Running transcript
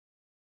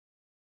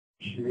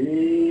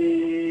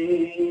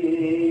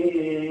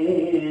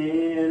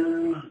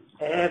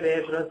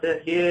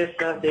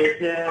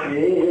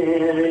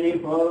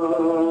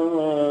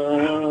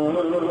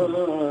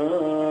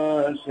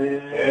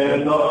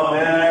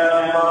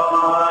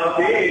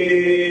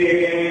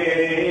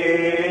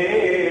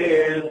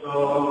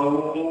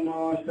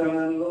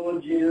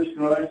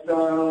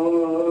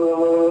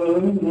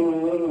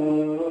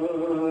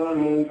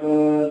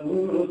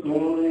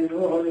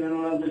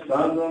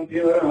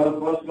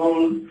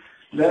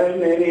There are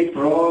many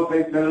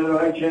prophets and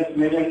righteous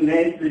men and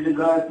they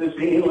desire to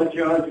see what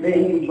you are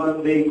saying,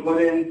 but they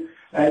couldn't,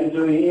 and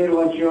to hear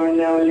what you are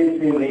now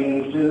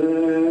listening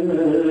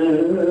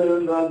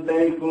to, but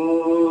they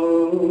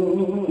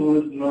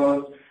could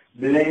not.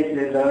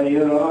 Blessed are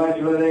your eyes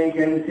for they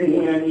can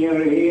see, and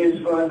your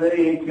ears for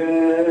they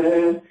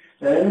can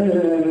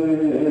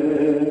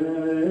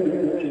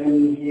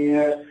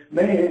hear.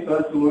 Make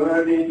us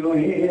worthy to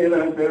hear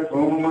and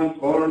perform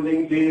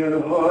according to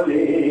your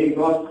holy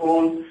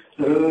gospel,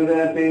 through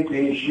the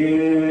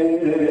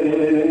petitions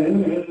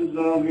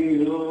of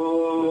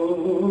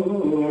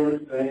your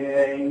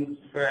saints.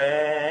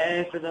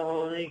 Pray for the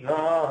Holy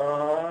Gospel.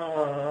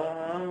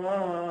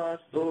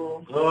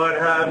 Lord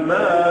have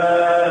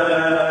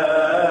mercy.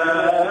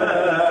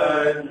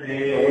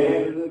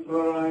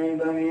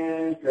 اذكر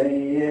يا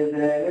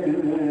سيدنا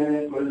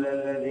كل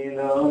الذين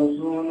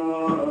أوصونا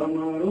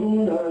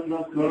وأمرونا أن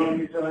نذكر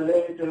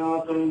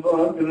بصلاتنا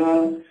الباطلة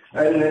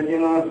التي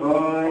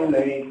نرفع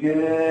إليك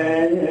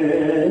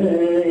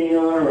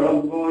يا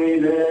رب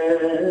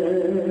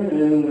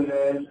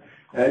إلهنا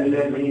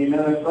الذين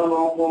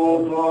سبقوا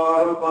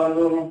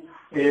فارقدوا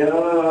يا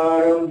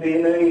رب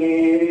نيحهم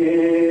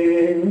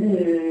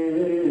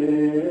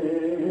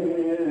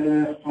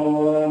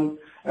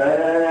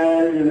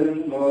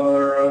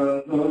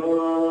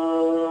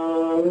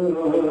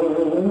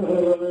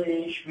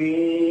المرضى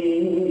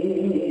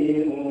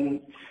اشفيهم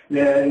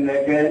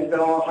لأنك أنت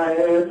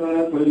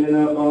وحياتنا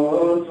كلنا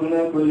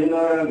خلاصنا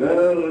كلنا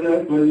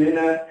رجاؤنا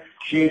كلنا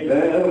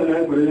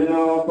شفاؤنا كلنا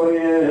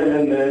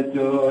وقيامتنا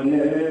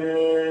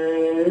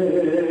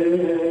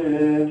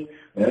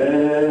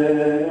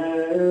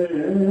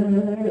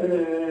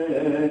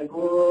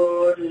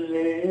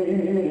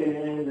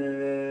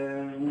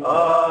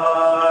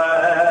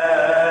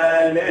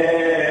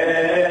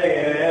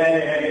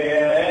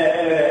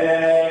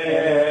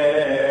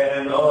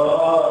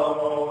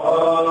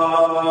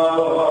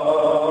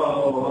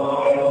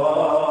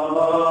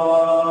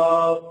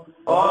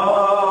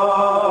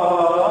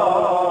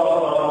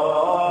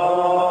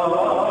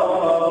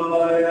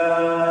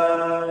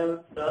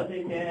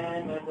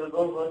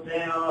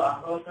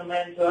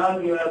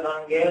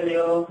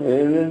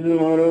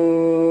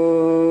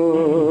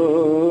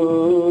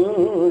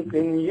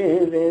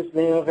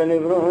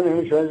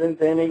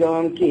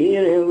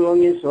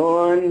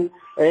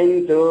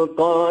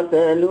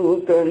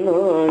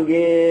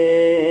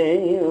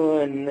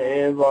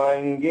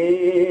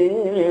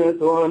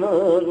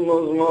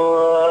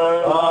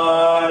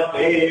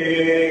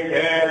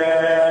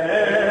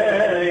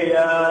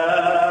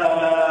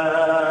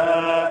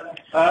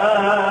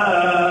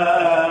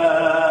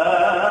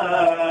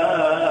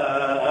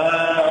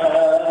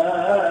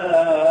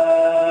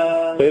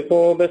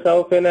قفوا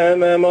بخوف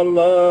أمام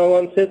الله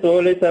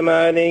وانصتوا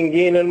لسماع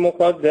الإنجيل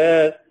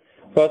المقدس.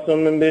 فصل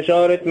من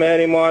بشارة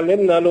ماري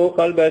معلمنا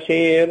لوقا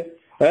البشير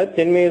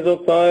التلميذ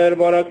الطاهر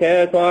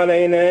بركاته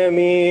علينا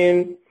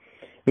آمين.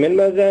 من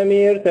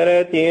مزامير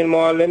 30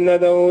 معلمنا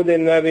داود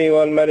النبي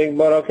والملك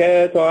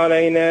بركاته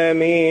علينا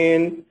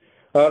آمين.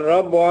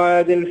 الرب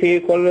عادل في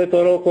كل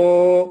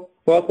طرقه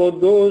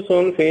وقدوس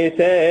في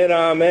سائر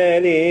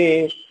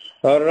أعماله.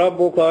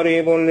 الرب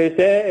قريب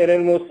لسائر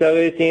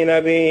المستغيثين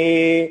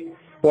به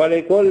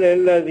ولكل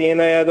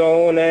الذين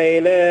يدعون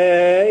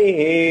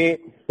إليه.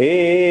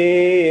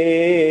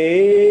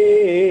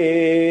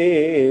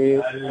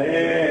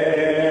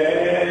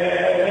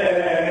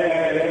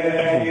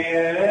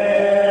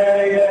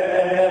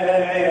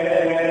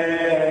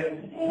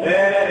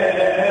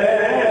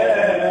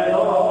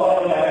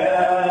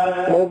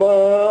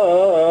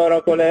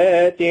 مبارك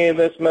الآتي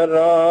باسم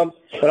الرب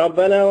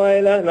ربنا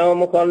وإلهنا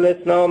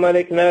ومخلصنا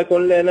وملكنا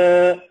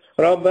كلنا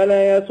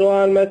ربنا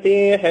يسوع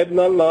المسيح ابن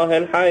الله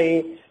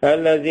الحي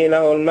الذي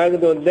له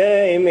المجد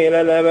الدائم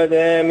إلى الأبد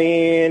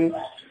آمين.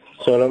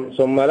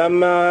 ثم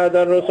لما عاد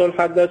الرسل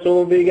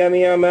حدثوا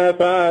بجميع ما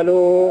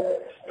فعلوا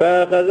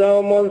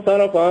فأخذهم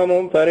وانصرف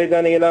منفردا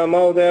إلى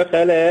موضع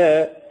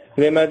خلاء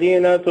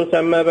لمدينة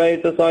تسمى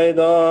بيت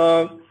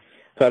صيدا.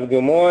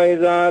 فالجموع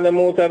إذا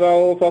علموا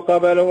تبعوا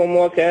فقبلهم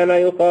وكان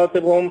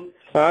يخاطبهم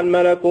عن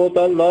ملكوت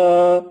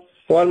الله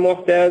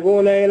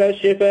والمحتاجون إلى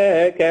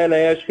الشفاء كان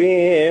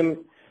يشفيهم.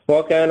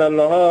 وكان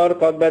النهار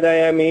قد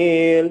بدأ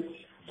يميل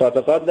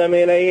فتقدم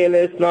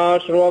إليه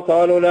 12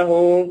 وقالوا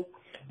له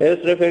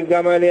اصرف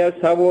الجمل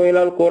يذهبوا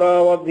إلى القرى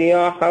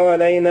والضياع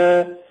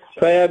حوالينا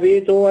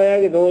فيبيتوا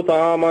ويجدوا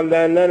طعاما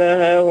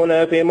لأننا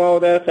هاهنا في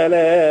موضع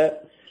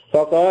خلاء.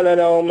 فقال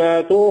لهم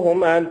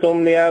آتوهم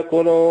أنتم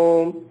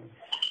ليأكلوا.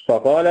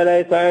 فقال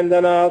ليس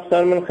عندنا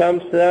أكثر من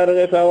 5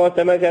 أرغفة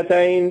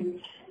وسمكتين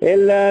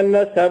إلا أن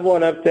نذهب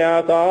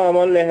ونبتاع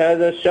طعاما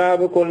لهذا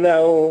الشعب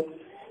كله،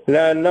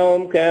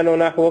 لأنهم كانوا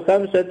نحو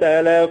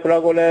 5000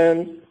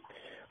 رجلا.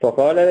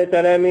 فقال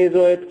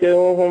لتلاميذه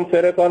اتكئوهم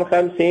فرقا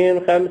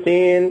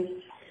 50-50،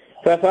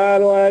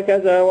 ففعلوا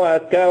هكذا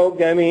وأتكأوا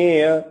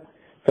الجميع.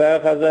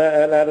 فأخذ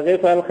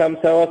الأرغفة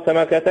 5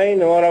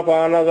 والسمكتين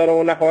ورفع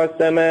نظره نحو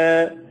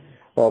السماء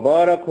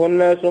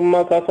وباركهن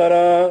ثم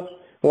كسرا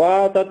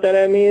وأعطى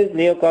التلاميذ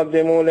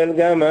ليقدموا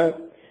للجمع،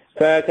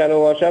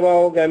 فأكلوا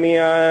وشبعوا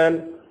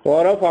جميعا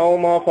ورفعوا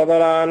ما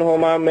فضل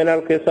عنهم من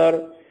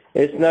الكسر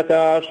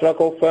 12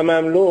 كفة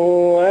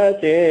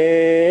مملوءة.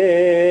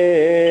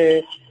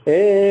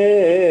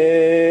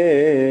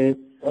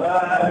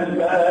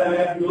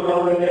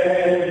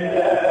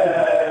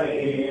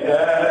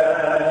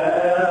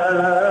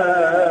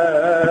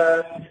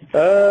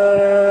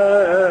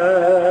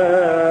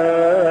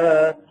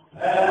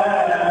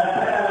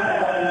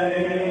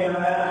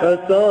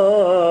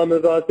 Psalm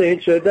of our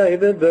teacher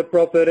David, the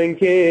prophet and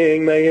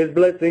king. May his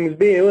blessings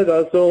be with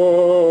us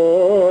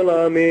all.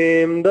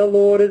 Amen. The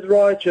Lord is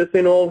righteous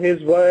in all his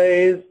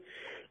ways,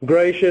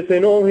 gracious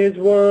in all his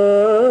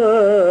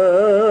works.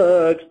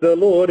 The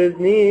Lord is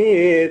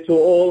near to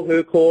all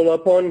who call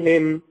upon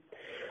him,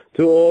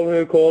 to all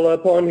who call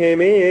upon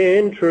him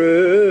in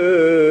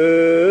truth.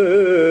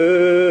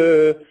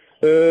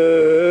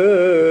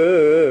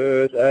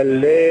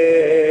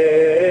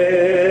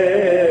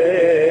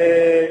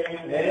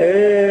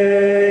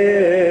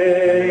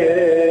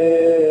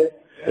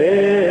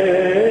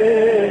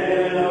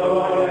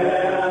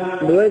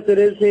 Blessed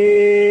is he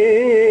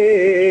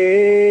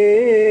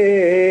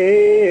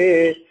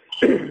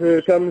who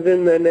comes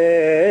in the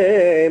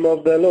name of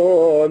the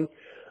Lord.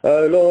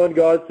 O Lord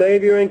God,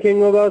 Savior and King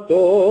of us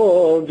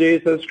all,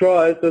 Jesus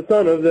Christ, the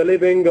Son of the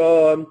living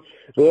God,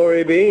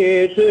 glory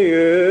be to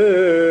you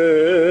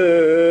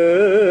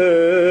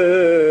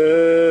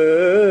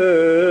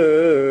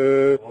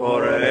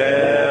forevermore.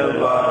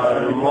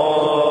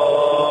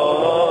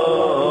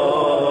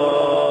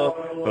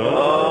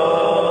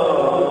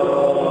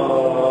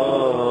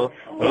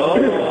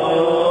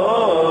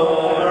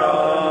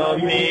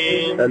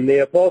 And the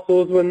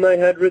apostles, when they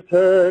had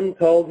returned,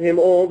 told him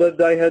all that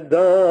they had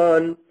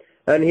done.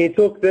 And he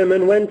took them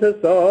and went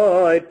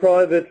aside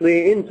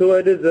privately into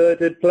a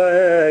deserted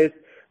place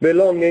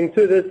belonging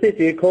to the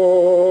city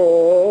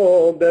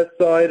called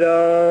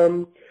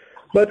Bethsaida.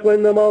 But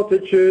when the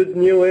multitudes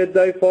knew it,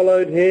 they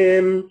followed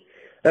him.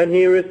 And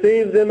he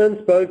received them and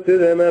spoke to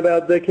them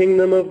about the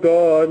kingdom of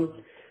God,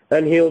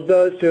 and healed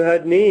those who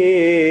had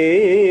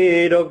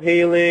need of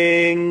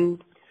healing.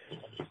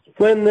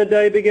 When the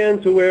day began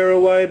to wear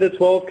away, the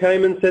 12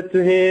 came and said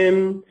to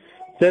him,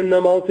 Send the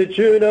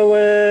multitude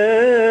away,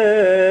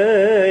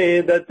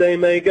 that they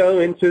may go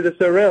into the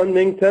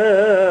surrounding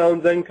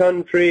towns and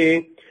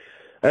country,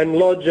 and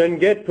lodge and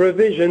get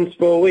provisions,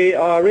 for we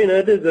are in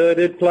a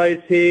deserted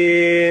place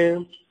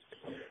here.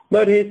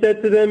 But he said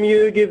to them,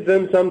 You give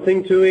them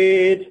something to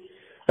eat.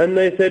 And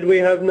they said, We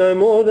have no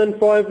more than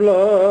 5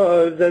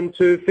 loaves and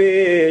 2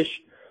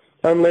 fish,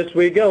 unless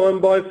we go and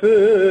buy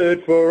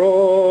food for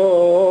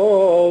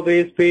all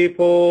these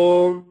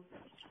people.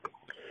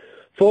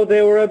 For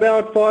there were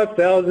about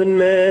 5,000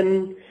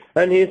 men.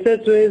 And he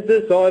said to his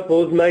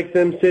disciples, Make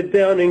them sit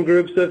down in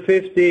groups of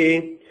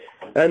 50.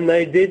 And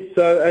they did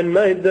so, and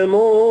made them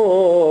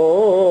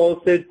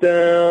all sit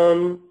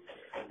down.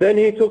 Then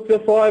he took the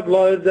 5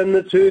 loaves and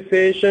the 2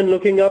 fish, and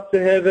looking up to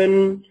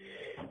heaven,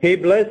 he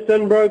blessed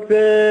and broke them,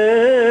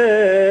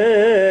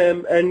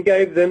 and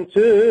gave them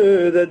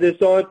to the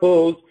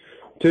disciples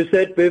to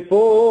set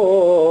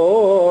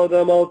before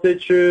the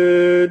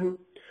multitude.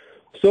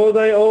 So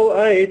they all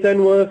ate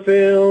and were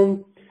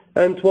filled,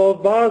 and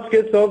 12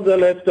 baskets of the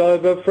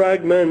leftover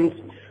fragments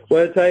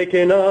were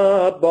taken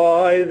up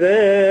by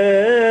them.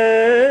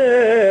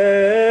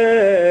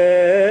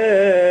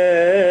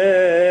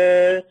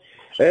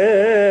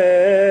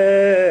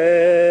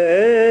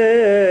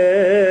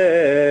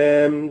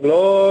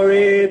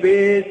 Glory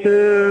be to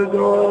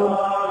God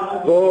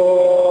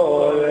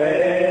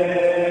forever.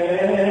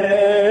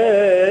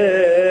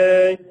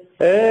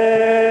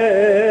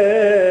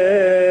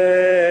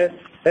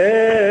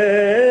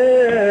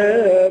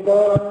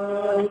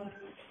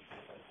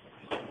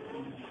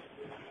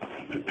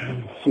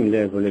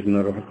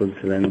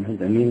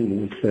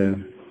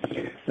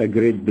 It's a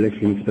great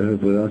blessing to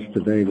have with us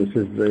today. This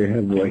is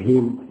Ehab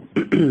Wahib.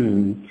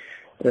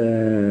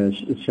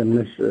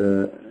 شمس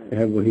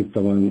Ehab Wahib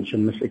طبعا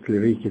شمس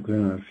إكليريكي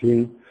كلنا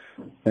عارفين,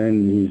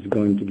 and he's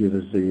going to give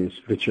us the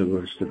spiritual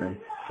words today.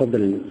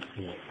 تفضل.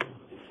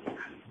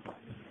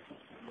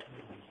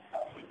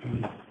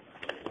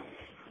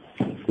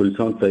 Will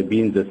sound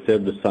being the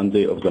 3rd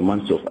Sunday of the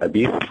month of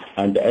Abib,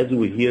 and as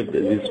we hear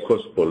this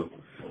gospel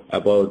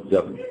about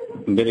the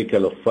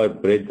miracle of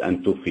 5 bread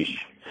and 2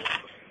 fish.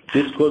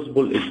 This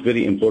gospel is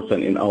very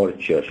important in our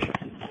church.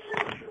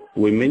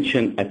 We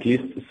mention at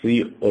least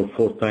 3 or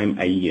 4 times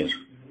a year.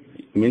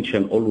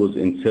 Mention always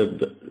in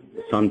 3rd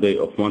Sunday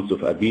of month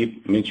of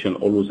Abib, mentioned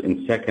always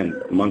in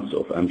second month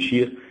of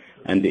Amshir.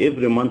 And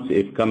every month,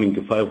 if coming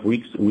 5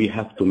 weeks, we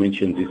have to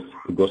mention this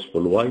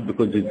gospel. Why?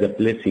 Because it's the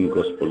blessing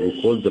gospel.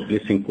 We call the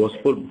blessing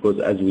gospel because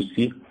as we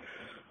see,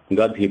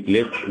 God, He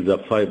blessed the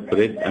 5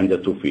 bread and the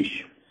 2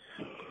 fish.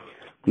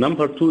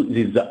 Number 2,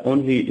 this is the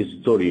only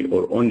story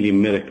or only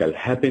miracle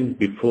happened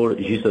before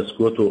Jesus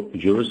go to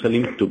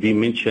Jerusalem to be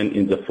mentioned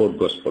in the 4th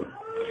gospel.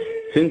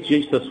 Since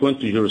Jesus went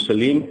to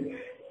Jerusalem,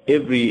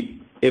 every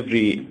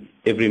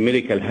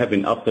miracle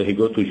happened after he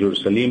go to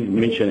Jerusalem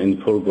mentioned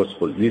in 4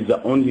 gospels. This is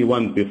the only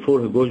one before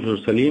he go to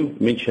Jerusalem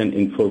mentioned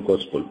in 4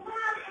 gospels.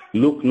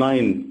 Luke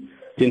 9,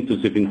 10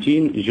 to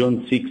 17,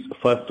 John 6,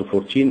 5 to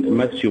 14,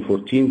 Matthew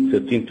 14,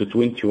 13 to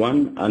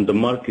 21, and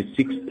Mark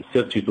 6,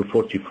 30 to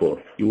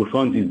 44. You will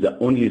find this is the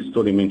only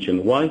story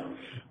mentioned. Why?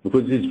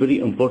 Because this is very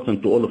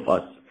important to all of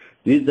us.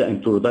 This is the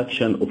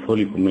introduction of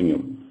Holy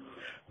Communion.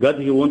 God,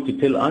 He wants to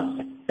tell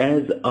us,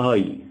 as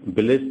I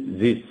bless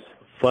this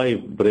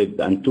 5 bread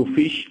and 2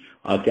 fish,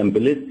 I can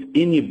bless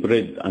any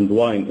bread and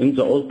wine in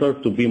the altar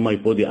to be my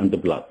body and the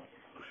blood.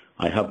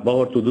 I have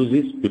power to do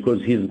this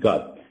because He is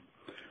God.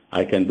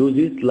 I can do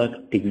this like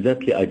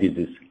exactly I did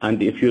this.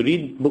 And if you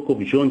read book of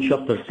John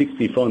chapter 6,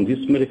 He found this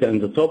miracle in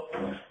the top.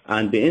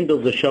 And the end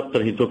of the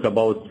chapter, He talked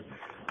about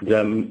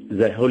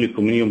the Holy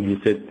Communion. He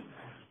said,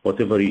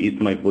 whatever you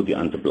eat, my body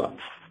and the blood.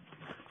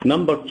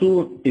 Number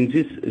 2, in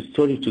this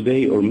story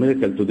today or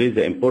miracle today,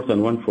 the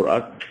important one for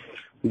us,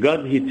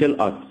 God, He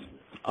tell us,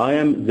 I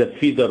am the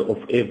feeder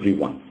of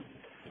everyone.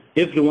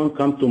 Everyone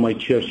come to my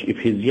church. If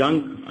he's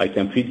young, I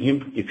can feed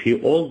him. If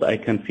he's old, I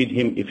can feed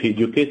him. If he's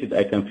educated,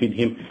 I can feed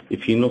him.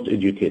 If he's not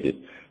educated.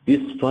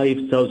 These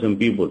 5,000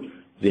 people,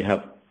 they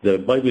have, the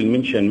Bible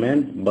mention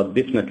man, but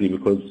definitely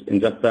because in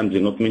that time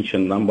they not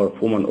mention number of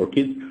women or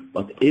kids,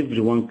 but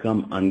everyone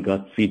come and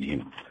God feed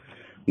him.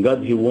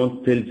 God, He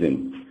won't tell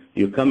them,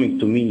 you're coming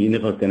to me, you're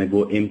never going to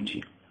go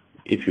empty.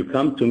 If you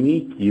come to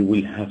me, you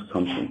will have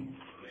something.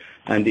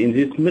 And in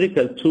this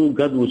miracle too,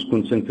 God was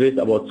concentrate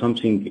about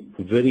something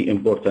very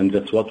important.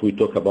 That's what we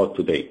talk about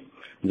today.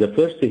 The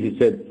first He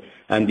said,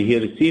 and He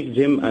received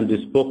them and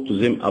spoke to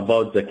them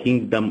about the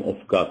kingdom of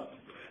God.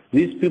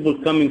 These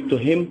people coming to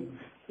Him,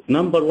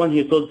 number 1,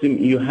 He told them,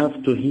 you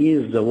have to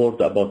hear the word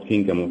about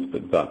kingdom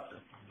of God.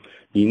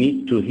 You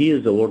need to hear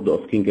the word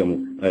of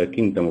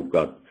kingdom of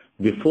God.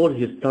 Before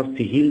He starts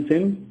to heal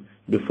them,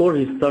 before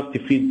He starts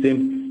to feed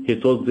them, He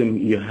told them,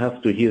 you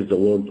have to hear the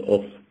word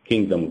of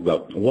kingdom of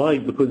God. Why?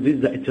 Because this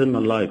is the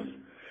eternal life.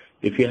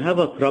 If you have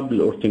a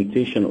trouble or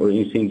temptation or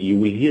anything, you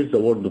will hear the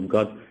word of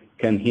God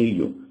can heal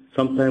you.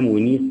 Sometimes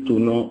we need to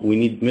know, we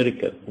need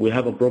miracle. We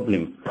have a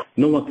problem.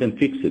 No one can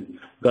fix it.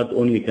 God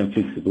only can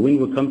fix it. When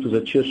we come to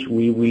the church,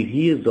 we will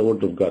hear the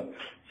word of God.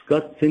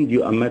 God send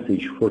you a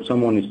message for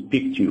someone to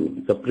speak to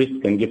you. The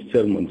priest can give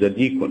sermon, the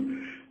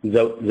deacon.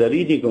 The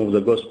reading of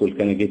the gospel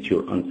can get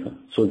your answer.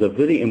 So the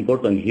very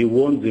important, He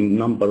wants them,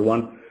 number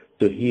 1,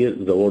 to hear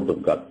the word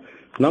of God.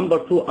 Number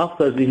 2,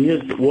 after they hear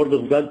the word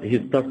of God,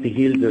 He starts to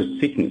heal their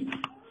sickness.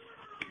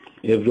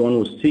 Everyone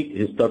was sick,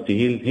 He starts to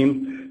heal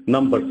him.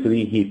 Number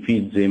 3, He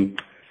feeds them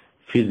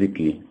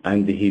physically,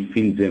 and He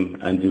feeds them,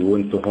 and they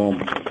went to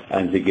home,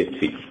 and they get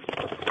sick.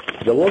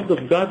 The word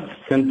of God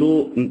can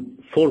do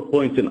 4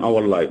 points in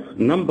our life.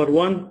 Number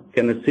 1,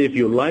 can it save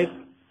your life?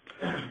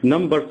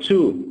 Number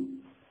 2,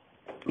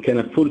 can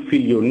it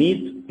fulfill your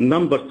need?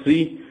 Number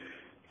 3,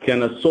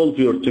 can it solve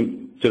your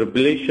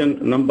tribulation?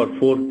 Number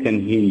 4, can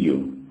heal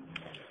you.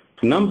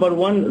 Number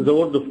 1, the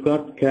word of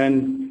God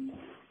can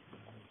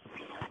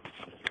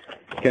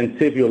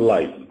save your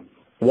life.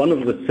 One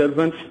of the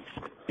servants,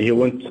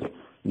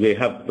 they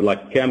have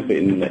like camp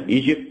in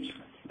Egypt,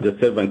 the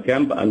servant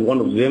camp, and one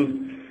of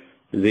them,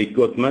 they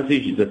got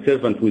message, the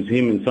servant with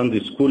him in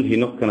Sunday school, he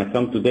not going to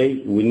come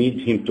today, we need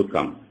him to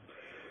come.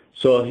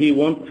 So he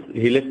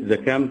left the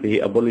camp, he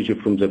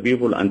apologized from the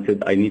people and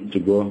said, I need to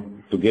go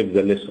to give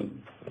the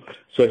lesson.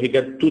 So he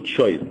got 2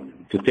 choices,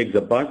 to take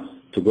the bus,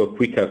 to go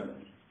quicker,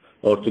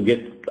 or to get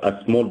a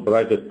small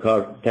private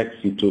car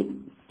taxi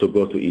to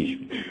go to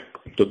Egypt,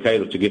 to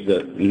Cairo to give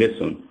the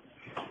lesson.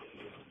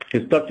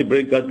 He started to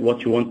pray, God,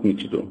 what you want me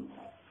to do?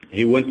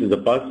 He went to the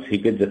bus, he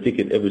get the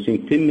ticket,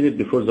 everything. 10 minutes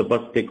before the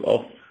bus take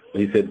off,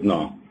 he said,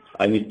 no,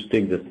 I need to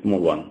take the small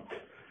one.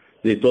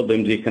 They told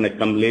him, can I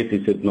come late?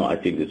 He said, no, I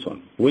take this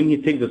one. When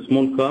he take the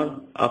small car,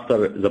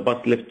 after the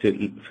bus left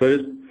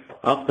first,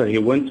 after he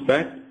went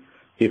back,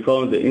 he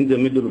found that in the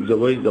middle of the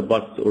way, the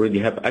bus already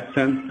have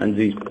accident, and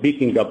they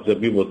picking up the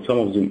people, some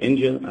of them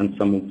injured, and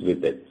some of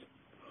them dead.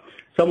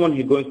 Someone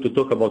he going to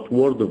talk about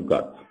word of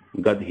God.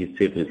 God, He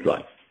saved his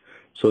life.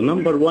 So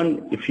number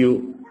 1, if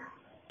you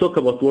talk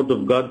about word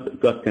of God,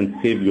 God can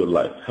save your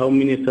life. How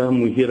many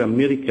times we hear a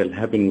miracle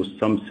happen with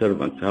some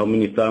servants? How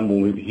many times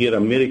we hear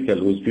a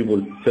miracle with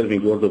people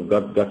serving word of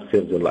God, God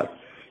saves their life.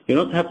 You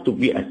don't have to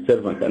be a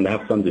servant and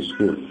have Sunday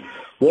school.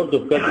 Word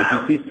of God,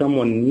 if you see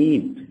someone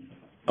needs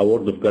a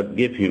word of God,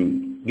 give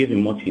him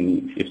what he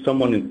needs. If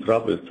someone in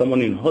trouble,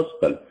 someone in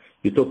hospital,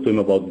 you talk to him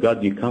about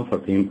God, you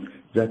comfort him,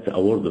 that's a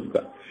word of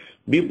God.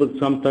 People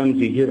sometimes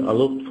you hear a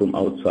lot from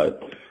outside.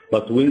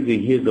 But when they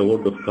hear the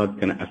word of God,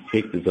 can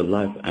affect their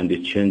life and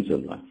it change their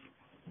life.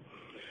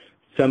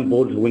 St.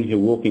 Paul, when he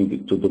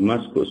walking to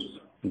Damascus,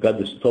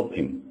 God stopped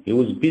him. He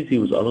was busy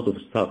with a lot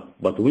of stuff,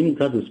 but when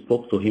God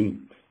spoke to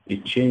him,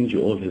 it changed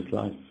all his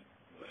life.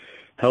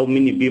 How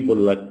many people,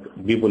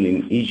 like people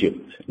in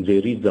Egypt, they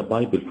read the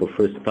Bible for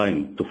first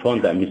time to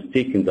find a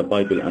mistake in the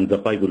Bible, and the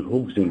Bible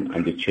hooks them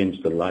and it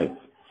changed their life.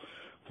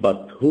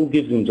 But who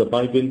gives him the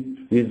Bible?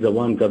 This is the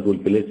one God will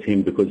bless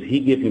him, because he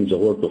gave him the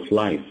word of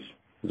life.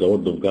 The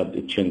word of God,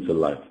 it changed the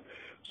life.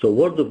 So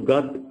word of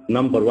God,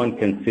 number one,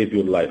 can save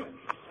your life.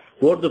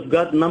 Word of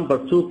God, number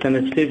two,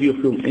 can save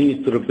you from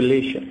any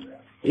tribulation.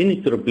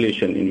 Any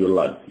tribulation in your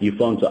life. You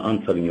found the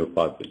answer in your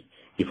Bible.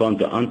 You found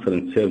the answer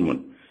in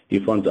sermon.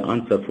 You found the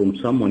answer from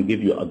someone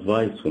give you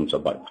advice from the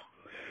Bible.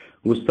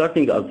 We're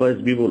starting to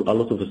advise people a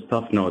lot of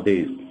stuff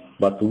nowadays.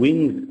 But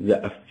when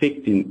the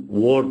affecting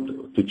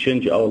word to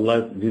change our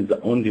life, this is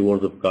the only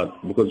word of God.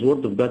 Because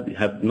word of God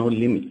have no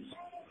limits.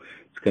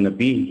 It's going to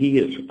be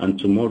here and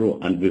tomorrow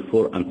and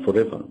before and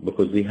forever,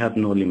 because they have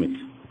no limits.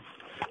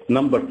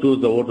 Number two,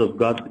 the word of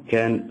God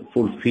can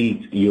fulfill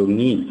your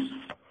needs.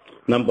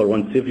 Number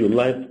one, save your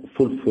life,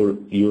 fulfill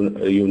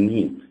your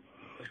needs.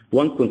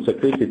 One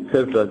consecrated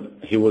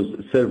servant, he was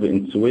serving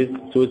in Suez.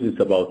 Suez is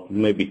about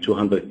maybe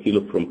 200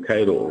 kilos from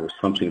Cairo or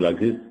something like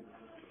this.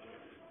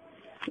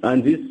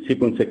 And this, he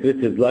consecrated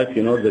his life,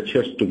 the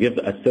church to give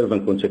a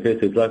servant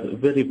consecrated his life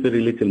very,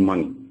 very little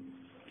money.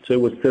 So he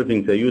was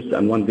serving the youth,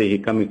 and one day he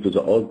coming to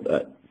the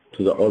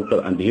altar,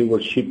 and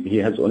he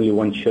has only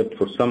one shirt.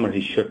 For summer,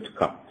 his shirt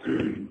cut.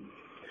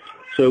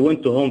 So he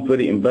went to home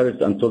very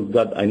embarrassed and told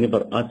God, I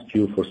never asked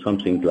you for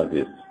something like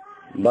this,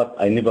 but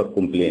I never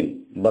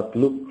complained. But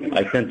look,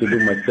 I can't do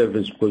my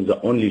service because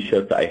the only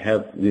shirt I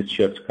have, this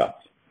shirt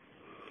cut.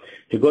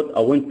 He got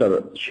a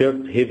winter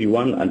shirt, heavy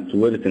one, and to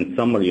wear it in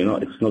summer,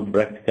 it's not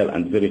practical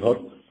and very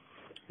hot.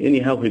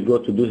 Anyhow, he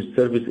got to do his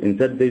service. In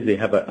that day, they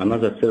have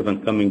another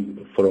servant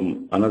coming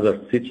from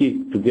another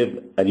city to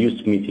give a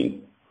youth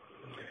meeting.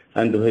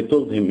 And he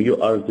told him,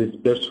 you are this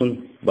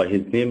person by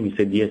his name? He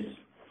said, yes.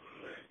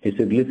 He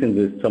said, listen,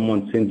 there's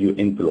someone send you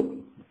envelope.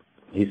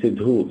 He said,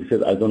 who? He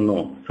said, I don't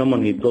know.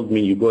 Someone, he told me,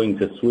 you going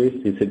to Suez?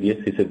 He said, yes.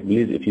 He said,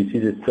 please, if you see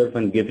this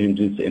servant, give him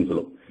this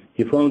envelope.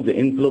 He found the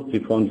envelope. He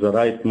found the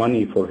right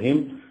money for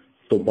him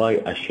to buy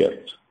a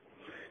shirt.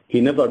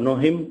 He never know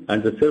him,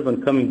 and the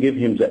servant come and give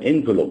him the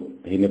envelope.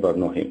 He never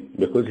know him.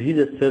 Because he's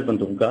a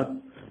servant of God.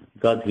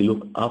 God, he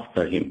look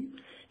after him.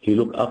 He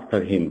look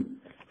after him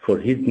for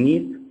his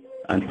need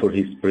and for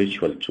his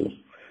spiritual too.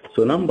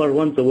 So number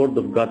one, the word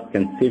of God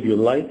can save your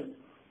life.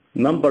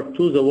 Number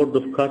two, the word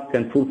of God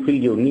can fulfill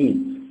your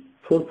needs.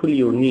 Fulfill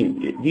your needs.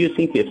 Do you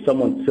think if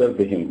someone serve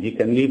him, he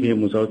can leave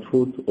him without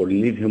food or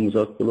leave him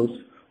without clothes?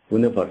 We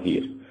never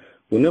hear.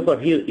 We never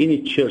hear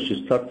any church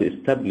start to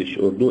establish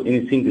or do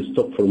anything to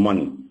stop for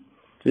money.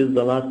 This is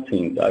the last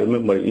thing. I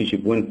remember in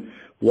Egypt when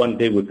one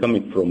day we're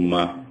coming from,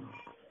 Abu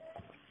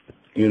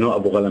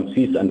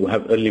Ghalamsis, and we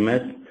have early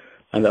mass.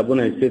 And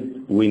Abuna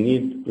said, we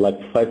need like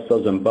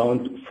 5,000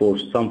 pounds for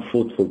some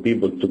food for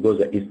people to go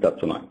to Easter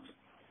tonight.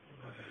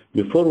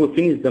 Before we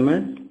finish the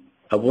mass,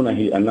 Abuna,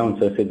 he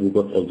announced, I said, we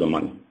got all the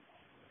money.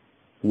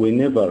 We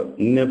never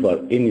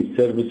any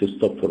service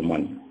stop for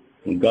money.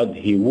 God,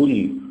 he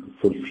will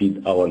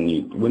fulfill our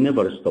need. We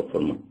never stop for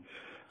money.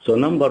 So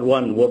number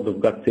one, word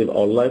of God save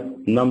our life.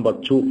 Number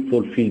two,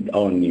 fulfill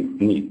our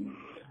need.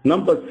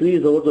 Number three,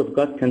 the word of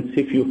God can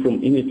save you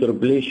from any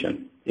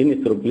tribulation. Any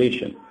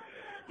tribulation.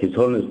 His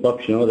Holiness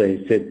Pope Shenouda,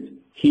 he said,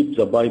 keep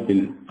the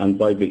Bible and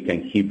Bible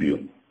can keep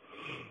you.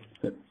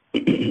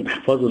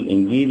 احفظوا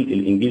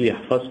الإنجيل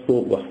يحفظكم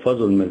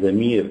واحفظوا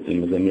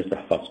المزامير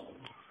تحفظكم.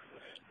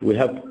 We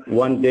have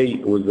one day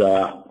was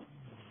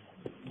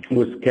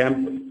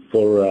camp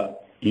for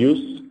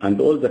youth,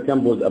 and all the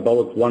camp was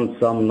about one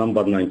Psalm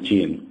number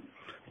 19.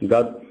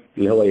 God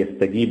اللي هو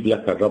يستجيب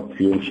لك الرب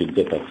في يوم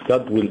شدتك.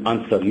 God will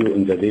answer you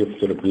in the day of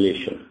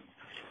tribulation.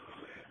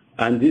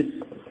 And this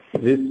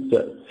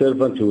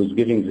servant who was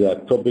giving the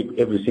topic,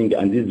 everything,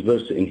 and this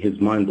verse in his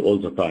mind all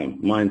the time.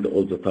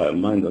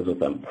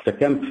 The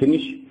camp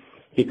finished,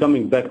 he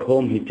coming back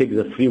home, he takes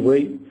the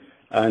freeway,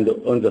 and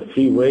on the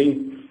freeway,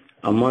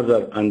 a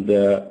mother and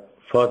the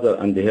father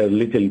and her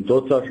little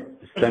daughter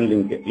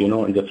standing,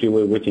 in the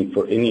freeway waiting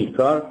for any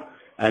car,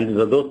 and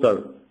the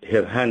daughter,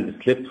 her hand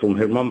slipped from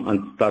her mom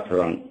and started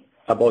run,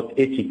 about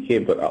 80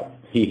 km per hour.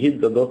 He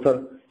hit the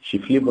daughter, she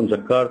flipped on the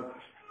car,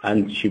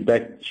 and she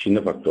backed, she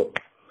never talked.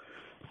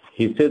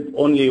 He said,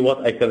 only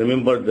what I can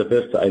remember, the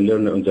verse I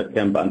learned on the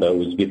camp and I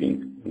was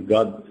giving.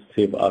 God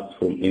save us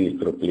from any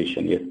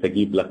tribulation.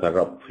 يستجيب لك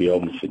الرب في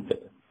يوم شدتك.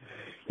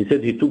 He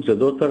said he took the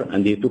daughter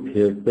and he took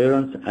her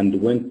parents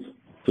and went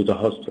to the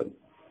hospital.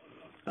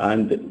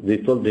 And they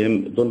told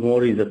him, don't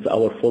worry, that's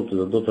our fault,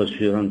 the daughter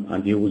she ran,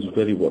 and he was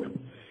very worried.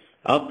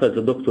 After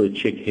the doctor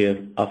checked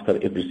her, after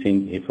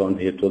everything, he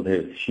told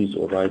her, she's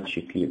all right,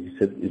 she clear. He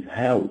said, it's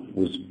how,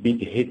 was big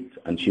hit,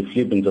 and she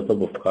flipped in the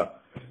top of car.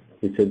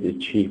 He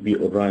said, she be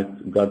all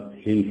right, God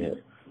heal her.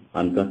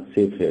 and God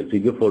saved her. They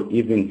give her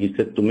even, he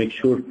said, to make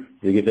sure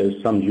they give her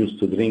some juice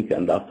to drink,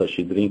 and after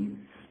she drink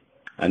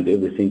and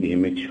everything, he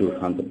makes sure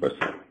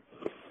 100%.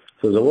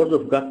 So the Word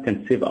of God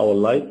can save our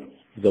life.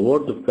 The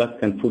Word of God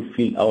can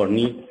fulfill our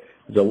need.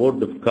 The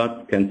Word of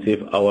God can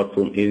save our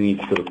from any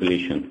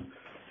tribulation.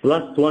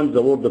 Last one,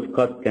 the Word of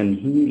God can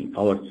heal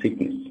our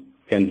sickness.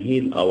 Can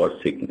heal our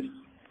sickness.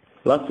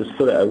 Last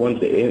story I want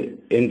to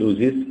end with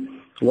this.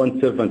 One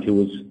servant, he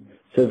was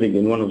serving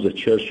in one of the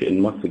church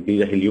in Masjid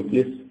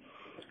Heliopolis,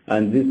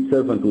 and this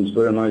servant was a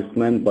very nice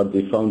man, but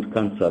they found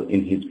cancer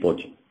in his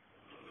body.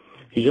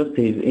 His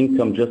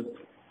income just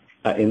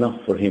enough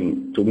for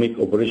him to make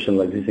operation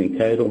like this in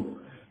Cairo.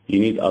 You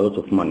need a lot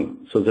of money.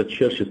 So the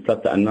church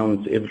started to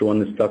announce,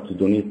 everyone started to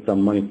donate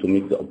some money to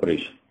make the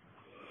operation.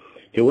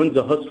 He went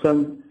to the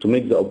hospital to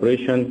make the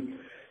operation.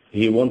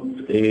 He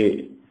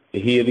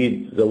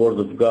read the Word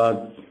of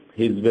God.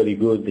 He's very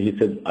good. He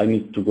said, I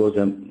need to go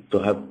to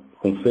have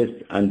confess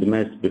and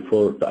mass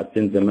before, to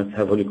attend the mass,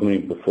 have Holy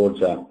Communion before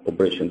the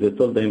operation. They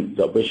told him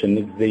the operation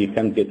next day, you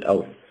can't get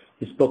out.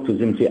 He spoke to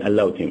them, they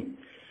allowed him.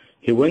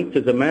 He went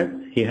to the mass,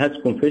 he has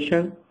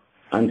confession,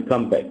 and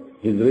come back.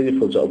 He's ready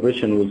for the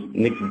operation was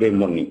next day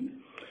morning.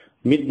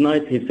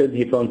 Midnight, he said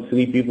he found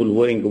 3 people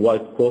wearing a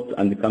white coat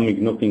and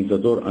coming knocking the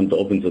door and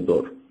open the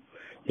door.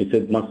 He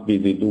said must be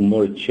they do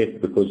more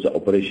check because the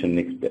operation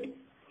next day.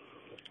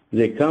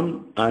 They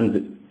come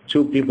and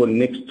 2 people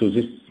next to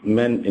this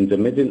man in the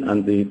middle,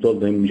 and he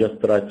told him just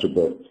write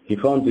report. He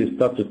found they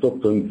started to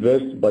talk to him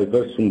verse by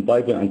verse from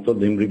Bible and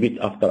told him repeat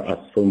after us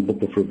from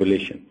Book of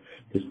Revelation.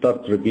 He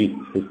started to repeat.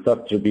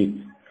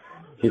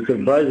 He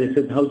surprised, he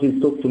said, how do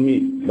you talk to me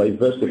by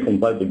verse from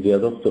Bible, the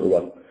doctor or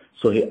what?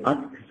 So he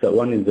asked the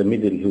one in the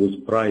middle, he was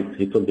surprised.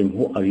 He told him,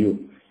 who are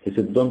you? He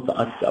said, don't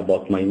ask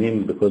about my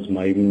name because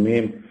my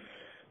name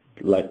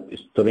like a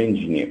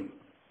strange name.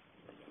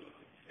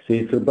 So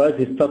he surprised,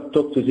 he started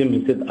to talk to them,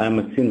 he said, I am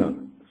a sinner.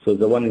 So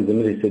the one in the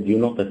middle said, you're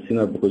not a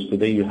sinner because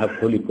today you have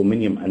Holy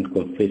Communion and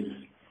confess.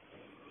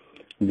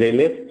 They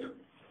left.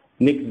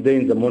 Next day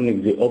in the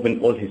morning, they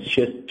opened all his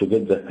chest to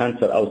get the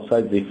cancer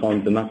outside. They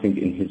found nothing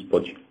in his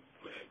body.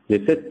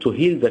 They said to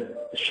heal the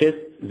chest,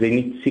 they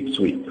need 6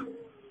 weeks,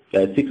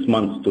 6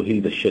 months to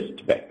heal the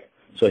chest back.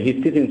 So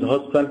he sit in the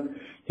hospital.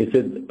 He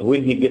said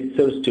when he gets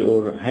thirsty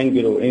or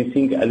hungry or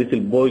anything, a little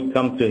boy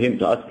come to him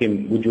to ask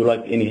him, would you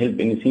like any help,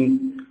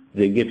 anything?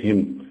 They give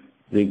him,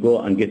 they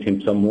go and get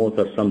him some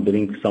water, some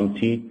drink, some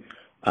tea.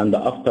 And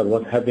after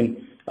what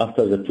happened,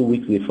 after the 2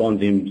 weeks, they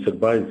found him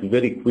surprised,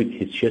 very quick,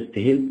 his chest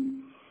healed.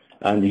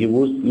 And he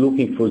was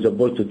looking for the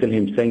boy to tell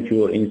him thank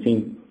you or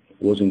anything,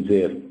 wasn't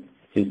there.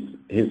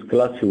 His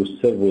class he was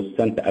served was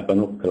Saint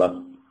Abanok class.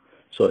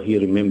 So he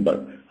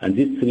remembered. And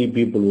these 3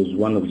 people was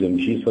one of them.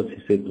 Jesus,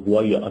 he said,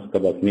 why you ask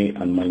about me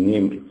and my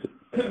name?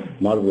 It's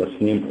a marvelous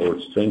name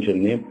or stranger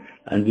name.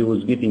 And he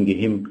was giving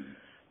him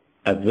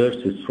a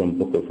verses from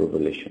Book of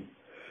Revelation.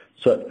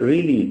 So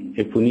really,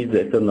 if we need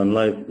the eternal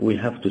life, we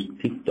have to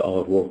stick to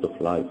our Word of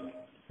life.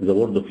 The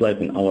Word of life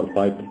in our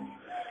Bible.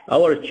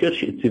 Our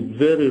church is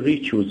very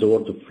rich with the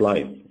Word of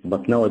life.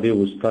 But nowadays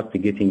we start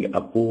getting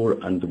a poor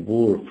and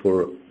poor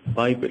for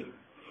Bible.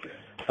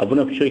 Abu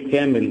Nafshay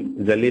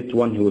Kamil, the late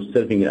one who was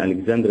serving in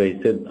Alexandria,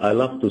 he said, I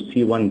love to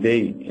see one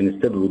day,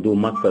 instead we do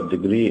master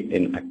degree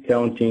in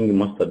accounting,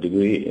 master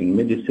degree in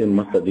medicine,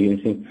 master degree in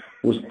anything,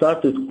 we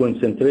start to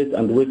concentrate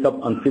and wake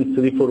up until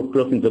 3, 4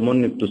 o'clock in the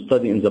morning to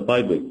study in the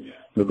Bible.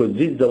 Because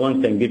this is the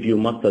one can give you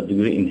master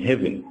degree in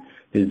heaven.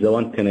 This is the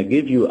one can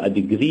give you a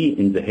degree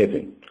in the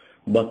heaven.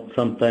 But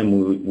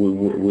sometimes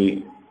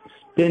we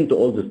spend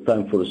all this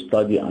time for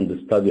study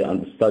and study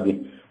and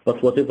study.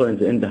 But whatever in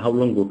the end, how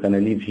long can I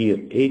live here?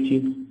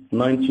 80,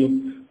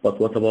 90? But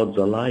what about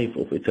the life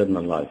of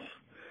eternal life?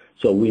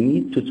 So we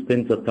need to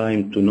spend the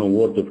time to know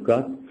Word of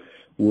God.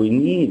 We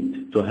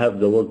need to have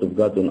the Word of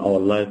God in our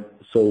life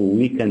so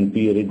we can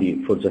be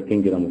ready for the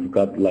kingdom of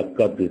God. Like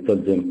God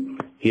told them,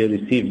 He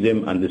received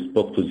them and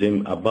spoke to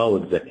them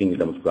about the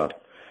kingdom of God.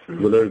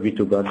 Glory be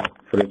to God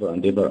forever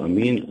and ever.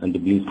 Amen. And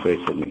please pray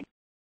for me.